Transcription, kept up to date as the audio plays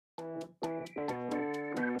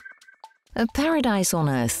A paradise on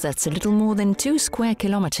earth that's a little more than 2 square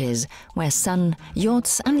kilometers, where sun,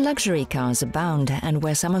 yachts and luxury cars abound and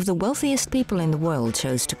where some of the wealthiest people in the world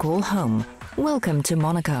chose to call home. Welcome to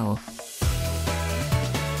Monaco.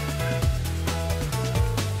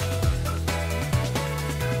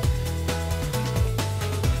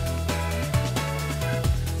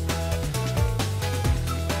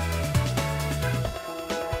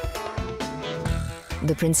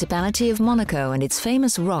 The Principality of Monaco and its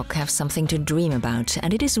famous rock have something to dream about,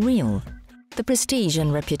 and it is real. The prestige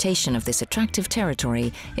and reputation of this attractive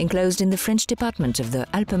territory, enclosed in the French department of the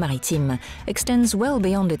Alpes-Maritimes, extends well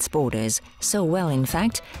beyond its borders, so well in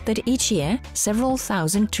fact that each year several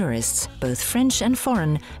thousand tourists, both French and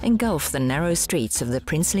foreign, engulf the narrow streets of the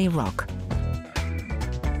princely rock.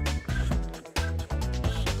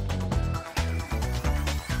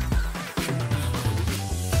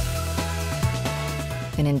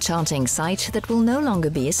 An enchanting sight that will no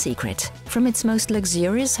longer be a secret, from its most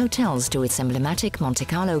luxurious hotels to its emblematic Monte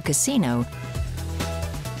Carlo casino,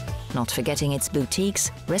 not forgetting its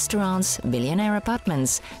boutiques, restaurants, billionaire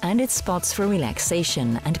apartments, and its spots for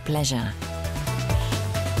relaxation and pleasure.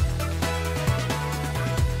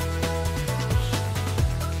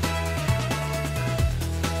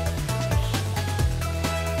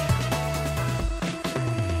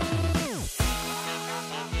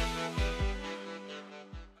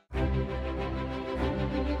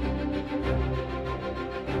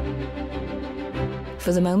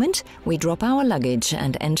 For the moment, we drop our luggage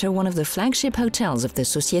and enter one of the flagship hotels of the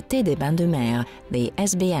Société Bains de Mer, the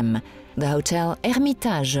SBM, the Hotel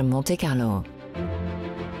Hermitage Monte Carlo.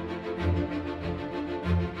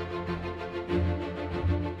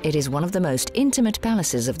 It is one of the most intimate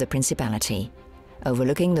palaces of the Principality.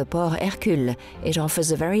 Overlooking the Port Hercule, it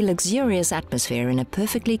offers a very luxurious atmosphere in a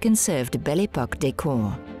perfectly conserved Belle Époque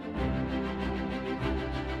décor.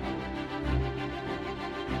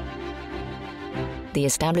 The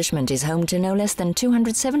establishment is home to no less than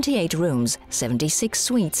 278 rooms, 76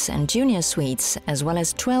 suites and junior suites, as well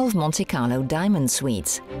as 12 Monte Carlo diamond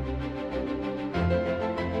suites.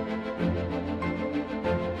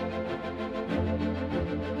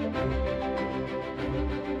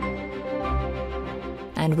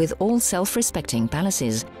 And with all self-respecting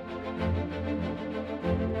palaces,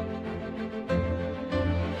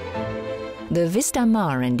 the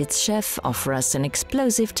Vistamar and its chef offer us an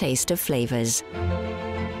explosive taste of flavors.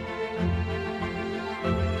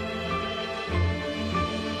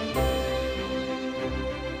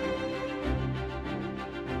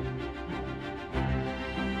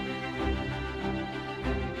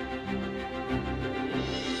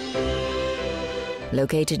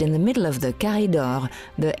 Located in the middle of the Carré d'Or,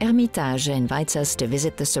 the Hermitage invites us to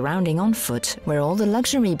visit the surrounding on foot, where all the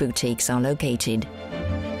luxury boutiques are located.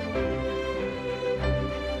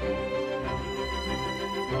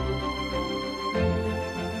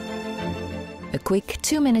 A quick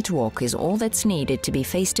 2-minute walk is all that's needed to be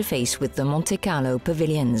face-to-face with the Monte Carlo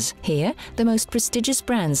pavilions. Here, the most prestigious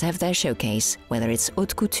brands have their showcase, whether it's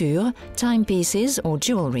haute couture, timepieces or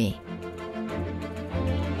jewelry.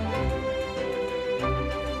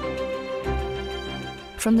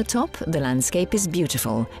 From the top, the landscape is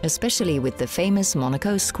beautiful, especially with the famous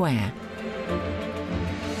Monaco Square.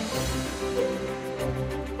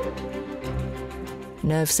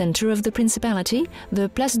 Nerve center of the Principality, the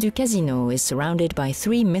Place du Casino is surrounded by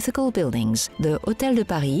 3 mythical buildings, the Hôtel de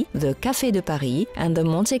Paris, the Café de Paris and the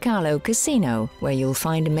Monte Carlo Casino, where you'll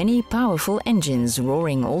find many powerful engines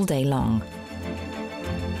roaring all day long.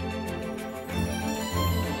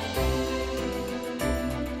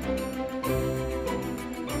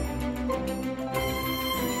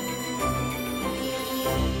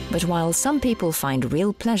 But while some people find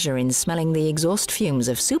real pleasure in smelling the exhaust fumes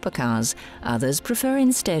of supercars, others prefer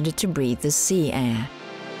instead to breathe the sea air.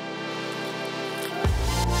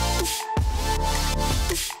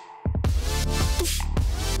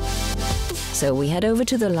 So we head over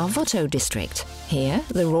to the Larvotto district. Here,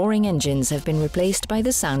 the roaring engines have been replaced by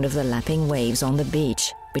the sound of the lapping waves on the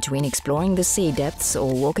beach, between exploring the sea depths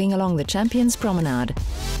or walking along the Champions Promenade.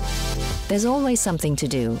 There's always something to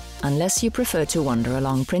do, unless you prefer to wander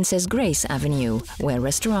along Princess Grace Avenue, where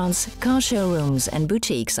restaurants, car showrooms and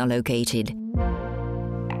boutiques are located.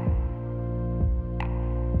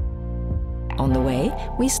 On the way,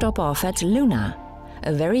 we stop off at Loona,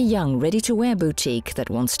 a very young ready-to-wear boutique that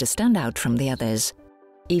wants to stand out from the others.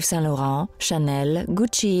 Yves Saint Laurent, Chanel,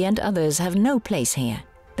 Gucci and others have no place here.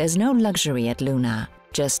 There's no luxury at Loona,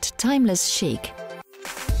 just timeless chic.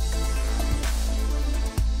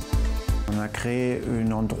 On a créé un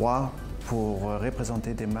endroit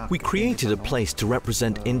We created a place to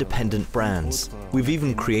represent independent brands. We've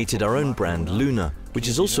even created our own brand, Loona, which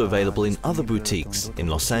is also available in other boutiques in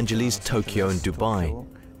Los Angeles, Tokyo and Dubai.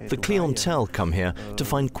 The clientele come here to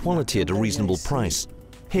find quality at a reasonable price.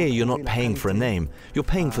 Here you're not paying for a name, you're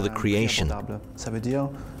paying for the creation. Ça veut dire,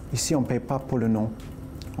 ici on ne paye pas pour le nom,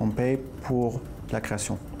 on paye pour la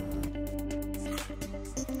création.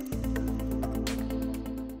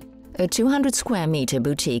 A 200 square meter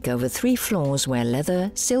boutique over 3 floors where leather,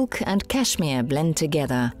 silk and cashmere blend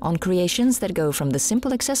together on creations that go from the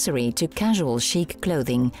simple accessory to casual chic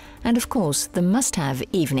clothing and of course the must-have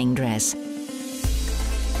evening dress.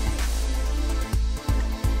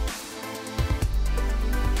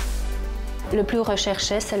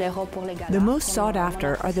 The most sought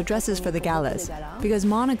after are the dresses for the galas, because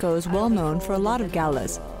Monaco is well known for a lot of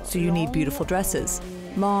galas, so you need beautiful dresses,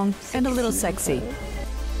 long and a little sexy.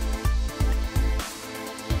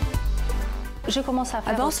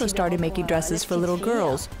 I've also started making dresses for little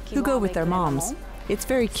girls who go with their moms. It's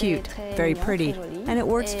very cute, very pretty, and it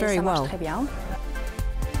works very well.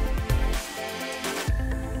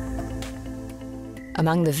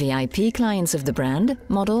 Among the VIP clients of the brand,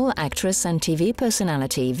 model, actress and TV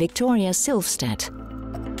personality Victoria Silvstedt.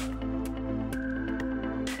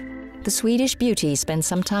 The Swedish beauty spent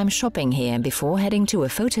some time shopping here before heading to a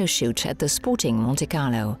photo shoot at the Sporting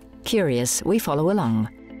Monte-Carlo. Curious, we follow along.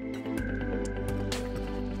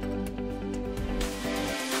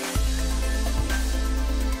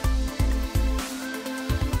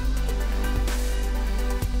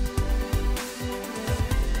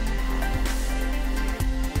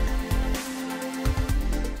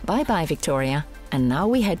 Bye-bye, Victoria. And now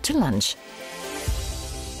we head to lunch.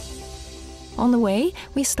 On the way,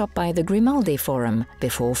 we stop by the Grimaldi Forum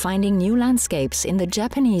before finding new landscapes in the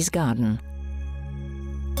Japanese garden.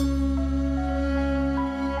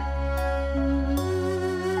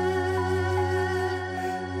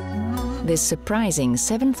 This surprising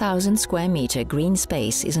 7,000 square meter green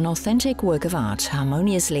space is an authentic work of art,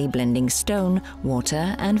 harmoniously blending stone,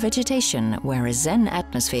 water and vegetation where a Zen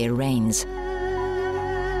atmosphere reigns.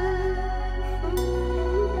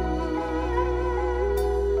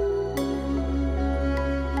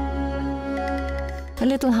 A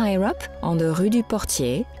little higher up, on the Rue du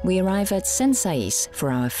Portier, we arrive at Sensais for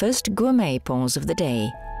our first gourmet pause of the day.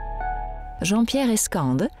 Jean-Pierre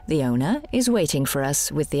Escande, the owner, is waiting for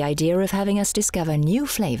us with the idea of having us discover new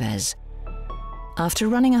flavors. After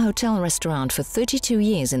running a hotel restaurant for 32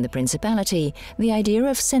 years in the Principality, the idea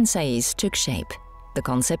of Sensais took shape. The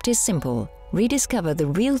concept is simple: rediscover the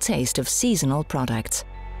real taste of seasonal products.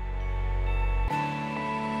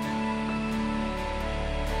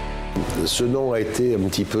 Ce nom a été un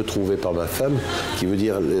petit peu trouvé par ma femme, qui veut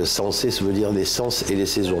dire Sensais, ça veut dire les sens et les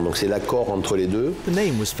saisons. Donc c'est l'accord entre les deux. The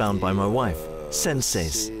name was found by my wife,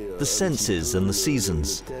 Sensais, the senses and the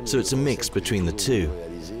seasons. So it's a mix between the two.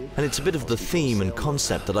 And it's a bit of the theme and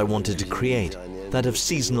concept that I wanted to create, that of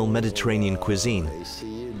seasonal Mediterranean cuisine.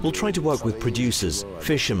 We'll try to work with producers,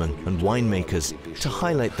 fishermen and winemakers to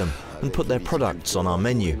highlight them and put their products on our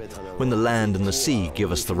menu when the land and the sea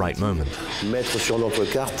give us the right moment. Mettre sur notre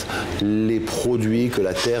carte les produits que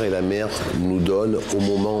la terre et la mer nous donnent au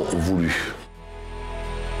moment voulu.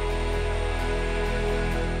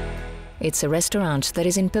 It's a restaurant that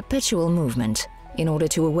is in perpetual movement. In order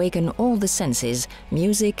to awaken all the senses,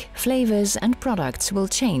 music, flavors and products will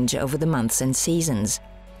change over the months and seasons.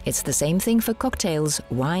 It's the same thing for cocktails,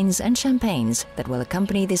 wines and champagnes that will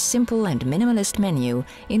accompany this simple and minimalist menu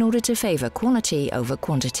in order to favor quality over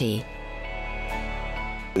quantity.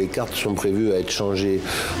 Les cartes sont prévues à être changées,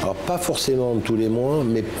 alors pas forcément tous les mois,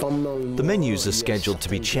 mais pendant le mois. The menus are scheduled to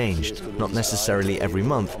be changed, not necessarily every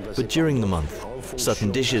month, but during the month. Certain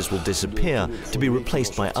dishes will disappear to be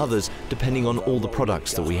replaced by others depending on all the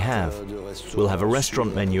products that we have. We'll have a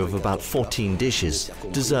restaurant menu of about 14 dishes,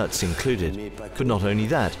 desserts included. But not only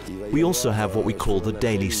that, we also have what we call the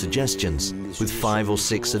daily suggestions, with 5 or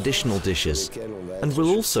 6 additional dishes. And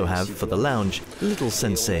we'll also have, for the lounge, little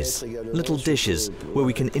sensais, little dishes where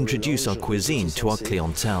we can introduce our cuisine to our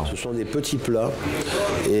clientèle. Ce sont des petits plats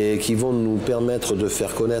qui vont nous permettre de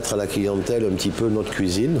faire connaître à la clientèle un petit peu notre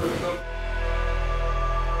cuisine.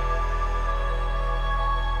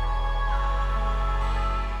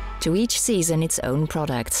 To each season its own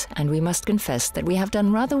products, and we must confess that we have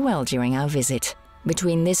done rather well during our visit.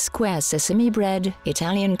 Between this square sesame bread,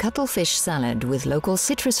 Italian cuttlefish salad with local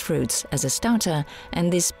citrus fruits as a starter,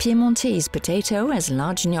 and this Piemontese potato as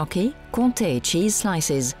large gnocchi, Comté cheese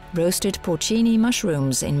slices, roasted porcini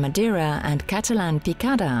mushrooms in Madeira and Catalan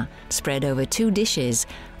picada spread over 2 dishes,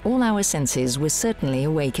 all our senses were certainly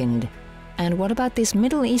awakened. And what about this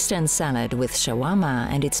Middle Eastern salad with shawarma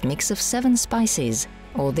and its mix of 7 spices?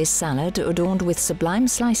 Or this salad adorned with sublime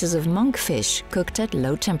slices of monkfish cooked at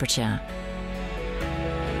low temperature?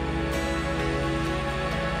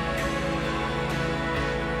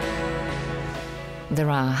 There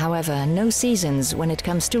are, however, no seasons when it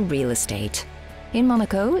comes to real estate. In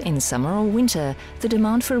Monaco, in summer or winter, the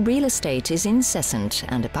demand for real estate is incessant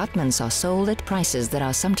and apartments are sold at prices that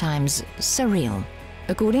are sometimes surreal.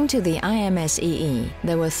 According to the IMSEE,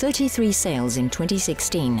 there were 33 sales in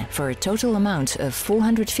 2016 for a total amount of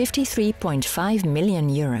 453.5 million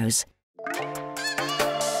euros.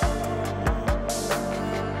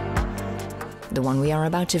 The one we are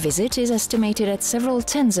about to visit is estimated at several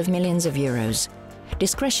tens of millions of euros.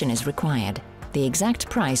 Discretion is required. The exact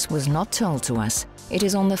price was not told to us. It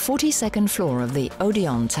is on the 42nd floor of the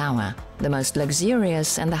Odéon Tower, the most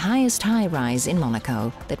luxurious and the highest high-rise in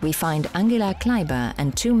Monaco, that we find Angela Kleiber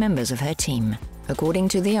and 2 members of her team. According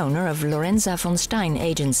to the owner of Lorenza Von Stein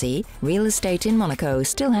agency, real estate in Monaco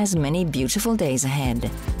still has many beautiful days ahead.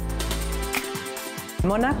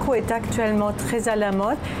 Monaco est actuellement très à la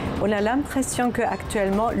mode. On a l'impression que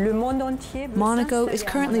actuellement le monde entier. Monaco is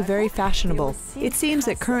currently very fashionable. It seems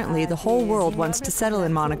that currently the whole world wants to settle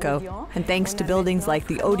in Monaco. And thanks to buildings like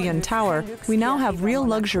the Odéon Tower, we now have real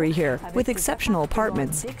luxury here, with exceptional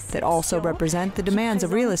apartments that also represent the demands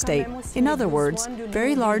of real estate. In other words,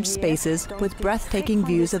 very large spaces with breathtaking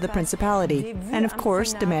views of the Principality. And of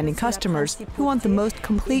course, demanding customers who want the most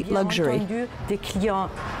complete luxury. Des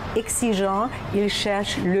clients exigeants, ils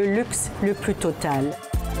cherchent le luxe le plus total.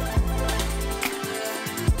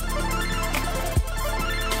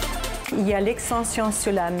 Il y a l'extension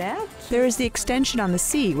sur la mer. There is the extension on the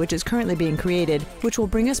sea, which is currently being created, which will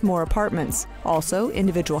bring us more apartments, also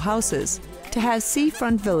individual houses. To have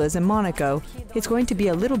seafront villas in Monaco, it's going to be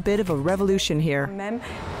a little bit of a revolution here. Même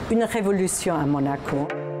une révolution à Monaco.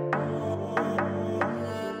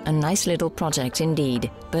 A nice little project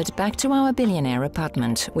indeed. But back to our billionaire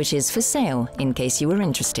apartment, which is for sale, in case you were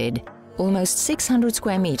interested. Almost 600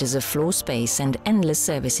 square meters of floor space and endless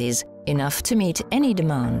services, enough to meet any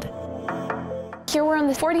demand. Here we're on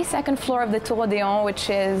the 42nd floor of the Tour Odéon, which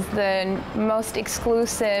is the most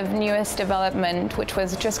exclusive, newest development, which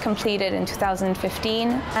was just completed in 2015.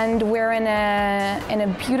 And we're in a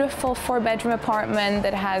beautiful 4-bedroom apartment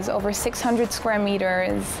that has over 600 square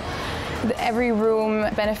meters. Every room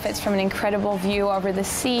benefits from an incredible view over the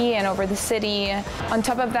sea and over the city. On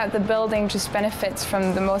top of that, the building just benefits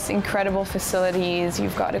from the most incredible facilities.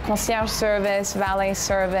 You've got a concierge service, valet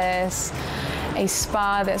service, a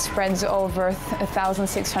spa that spreads over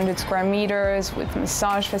 1,600 square meters with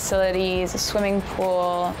massage facilities, a swimming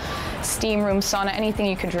pool, steam room, sauna, anything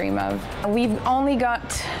you could dream of. We've only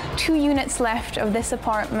got 2 units left of this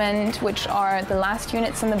apartment, which are the last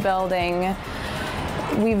units in the building.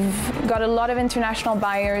 We've got a lot of international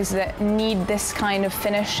buyers that need this kind of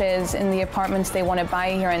finishes in the apartments they want to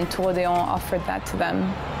buy here, and Tour Odéon offered that to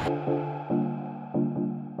them.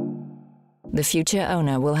 The future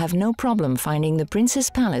owner will have no problem finding the Prince's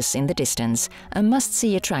Palace in the distance, a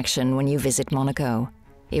must-see attraction when you visit Monaco.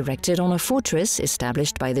 Erected on a fortress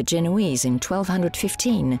established by the Genoese in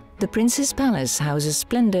 1215, the Prince's Palace houses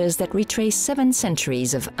splendors that retrace 7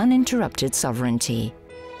 centuries of uninterrupted sovereignty.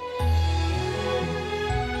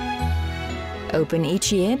 Open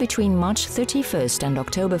each year between March 31st and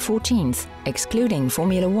October 14th, excluding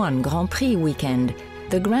Formula 1 Grand Prix weekend,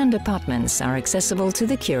 the grand apartments are accessible to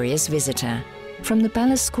the curious visitor. From the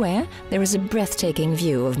Palace Square, there is a breathtaking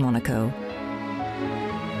view of Monaco.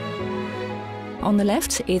 On the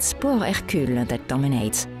left, it's Port Hercule that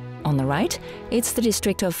dominates. On the right, it's the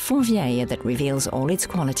district of Fontvieille that reveals all its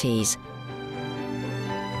qualities.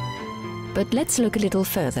 But let's look a little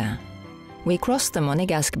further. We cross the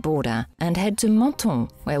Monégasque border and head to Menton,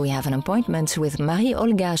 where we have an appointment with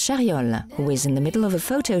Marie-Olga Charriol, who is in the middle of a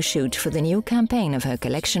photo shoot for the new campaign of her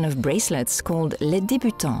collection of bracelets called Les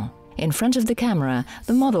Débutants. In front of the camera,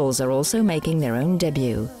 the models are also making their own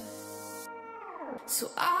debut. So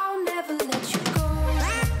I'll never let you go.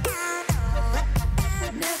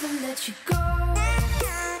 Never let you go.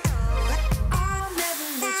 I'll never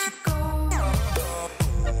let you go.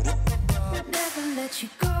 Never let you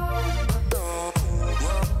go.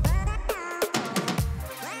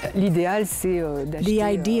 The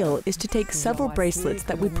ideal is to take several bracelets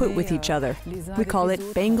that we put with each other. We call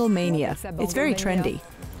it bangle mania. It's very trendy.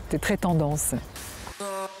 C'est très tendance.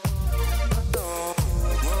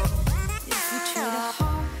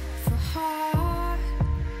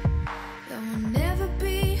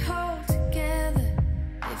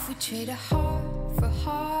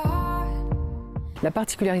 La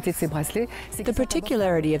particularité de ces bracelets, c'est The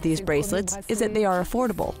particularity of these bracelets is that they are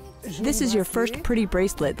affordable. This is your first pretty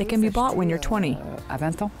bracelet that can be bought when you're 20. à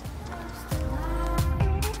 20 ans.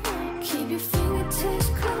 Keep your fingertips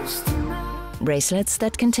close to mine. Bracelets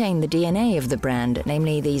that contain the DNA of the brand,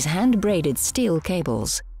 namely these hand-braided steel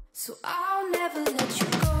cables. So I'll never let you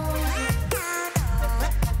go.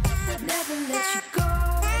 Never let you go.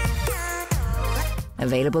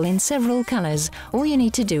 Available in several colors, all you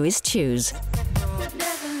need to do is choose. Never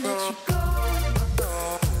let you go.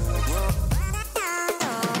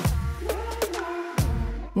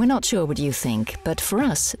 We're not sure what you think, but for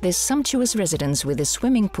us, this sumptuous residence with a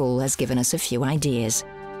swimming pool has given us a few ideas.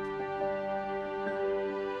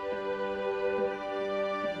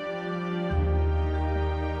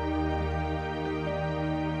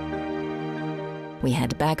 We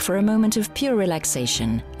head back for a moment of pure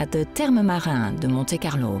relaxation at the Thermes de Monte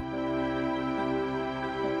Carlo.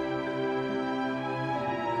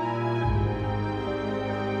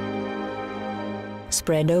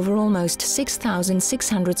 Spread over almost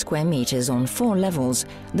 6,600 square meters on 4 levels,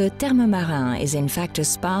 the Thermes is in fact a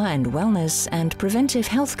spa and wellness and preventive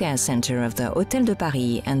healthcare center of the Hôtel de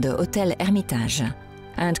Paris and the Hotel Hermitage.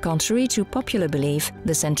 And contrary to popular belief,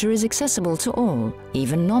 the center is accessible to all,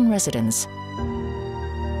 even non-residents.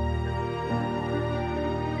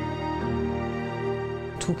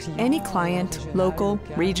 Any client, local,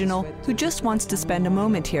 regional, who just wants to spend a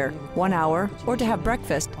moment here, 1 hour, or to have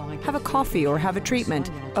breakfast, have a coffee or have a treatment,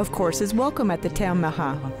 of course is welcome at the Thermes.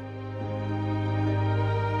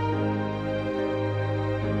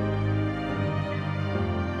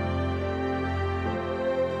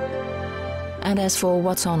 And as for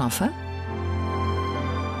what's on offer?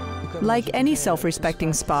 Like any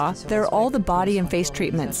self-respecting spa, there are all the body and face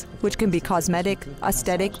treatments, which can be cosmetic,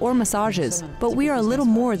 aesthetic, or massages. But we are a little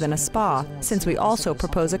more than a spa, since we also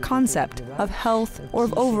propose a concept of health or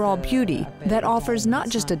of overall beauty that offers not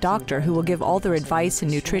just a doctor who will give all their advice in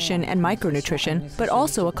nutrition and micronutrition, but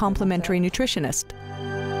also a complimentary nutritionist.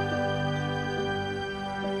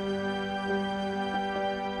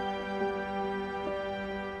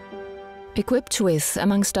 Equipped with,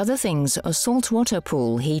 amongst other things, a saltwater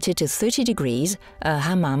pool heated to 30 degrees, a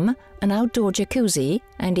hammam, an outdoor jacuzzi,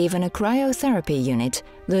 and even a cryotherapy unit,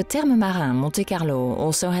 the Thermes Monte Carlo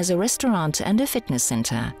also has a restaurant and a fitness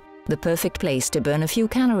center. The perfect place to burn a few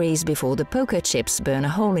calories before the poker chips burn a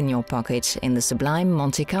hole in your pocket in the sublime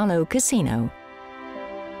Monte Carlo casino.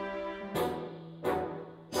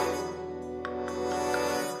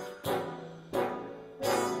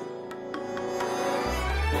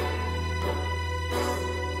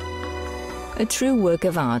 A true work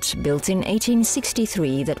of art built in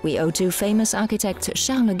 1863 that we owe to famous architect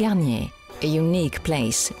Charles Garnier. A unique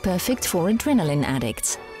place, perfect for adrenaline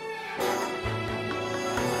addicts.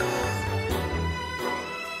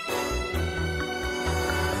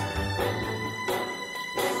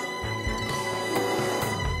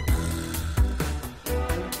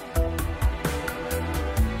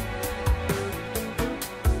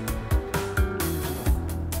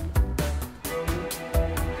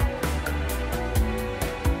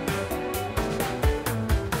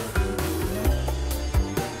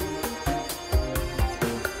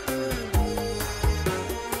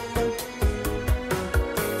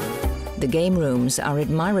 The game rooms are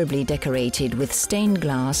admirably decorated with stained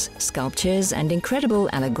glass, sculptures and incredible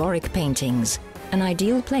allegoric paintings. An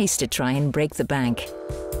ideal place to try and break the bank.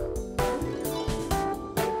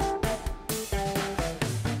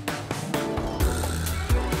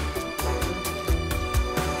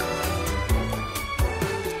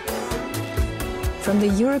 From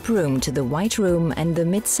the Europe room to the White Room and the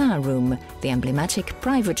Médecin room, the emblematic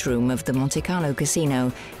private room of the Monte Carlo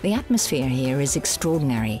casino, the atmosphere here is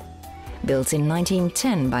extraordinary. Built in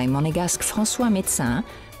 1910 by Monégasque François Médecin,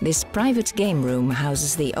 this private game room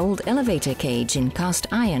houses the old elevator cage in cast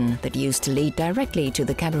iron that used to lead directly to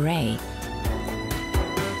the cabaret.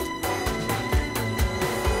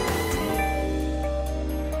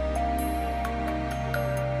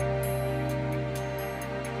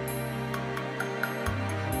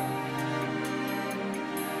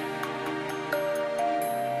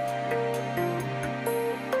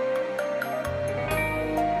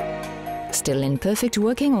 Still in perfect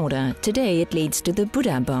working order, today it leads to the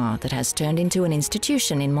Buddha Bar that has turned into an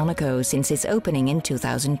institution in Monaco since its opening in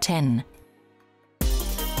 2010.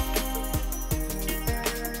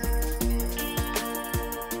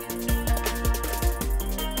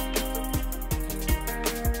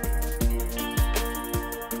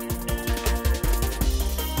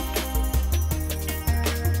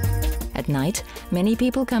 At night, many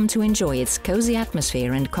people come to enjoy its cozy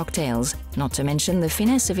atmosphere and cocktails, not to mention the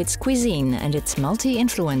finesse of its cuisine and its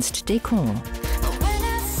multi-influenced decor.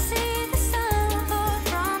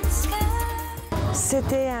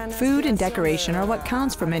 Food and decoration are what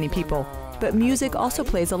counts for many people, but music also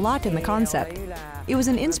plays a lot in the concept. It was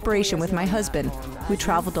an inspiration with my husband, who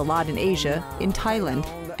traveled a lot in Asia, in Thailand,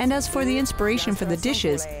 and as for the inspiration for the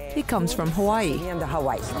dishes, it comes from Hawaii.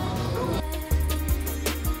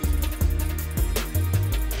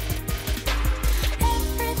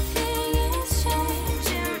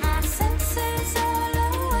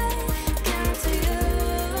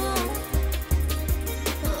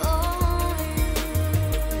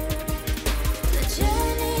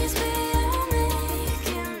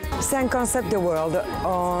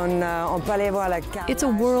 It's a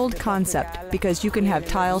world concept because you can have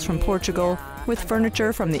tiles from Portugal with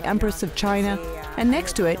furniture from the Empress of China, and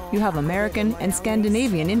next to it you have American and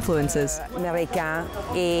Scandinavian influences.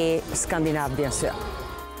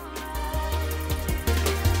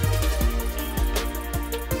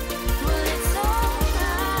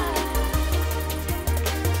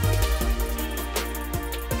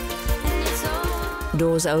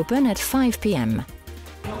 Doors open at 5 p.m.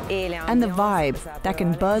 And the vibe that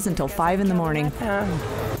can buzz until 5 in the morning.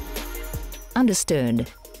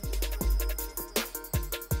 Understood.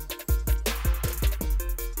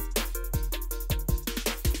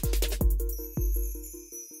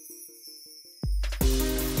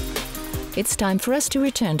 It's time for us to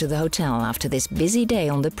return to the hotel after this busy day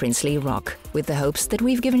on the princely rock, with the hopes that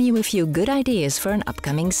we've given you a few good ideas for an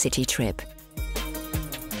upcoming city trip.